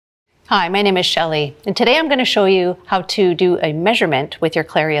Hi, my name is Shelley, and today I'm going to show you how to do a measurement with your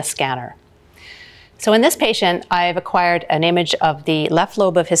Claria scanner. So in this patient, I've acquired an image of the left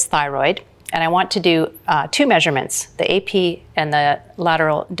lobe of his thyroid, and I want to do two measurements, the AP and the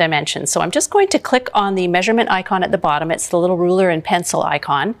lateral dimensions. So I'm just going to click on the measurement icon at the bottom. It's the little ruler and pencil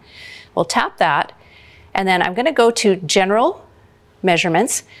icon. We'll tap that, and then I'm going to go to General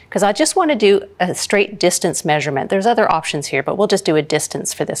Measurements, because I just want to do a straight distance measurement. There's other options here, but we'll just do a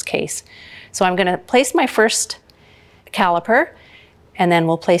distance for this case. So I'm going to place my first caliper, and then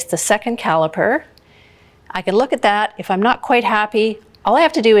we'll place the second caliper. I can look at that. If I'm not quite happy, all I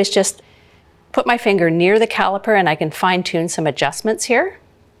have to do is just put my finger near the caliper and I can fine-tune some adjustments here.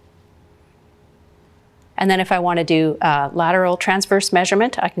 And then if I want to do lateral transverse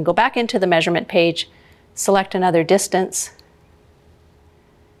measurement, I can go back into the measurement page, select another distance,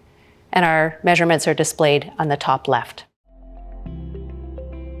 and our measurements are displayed on the top left.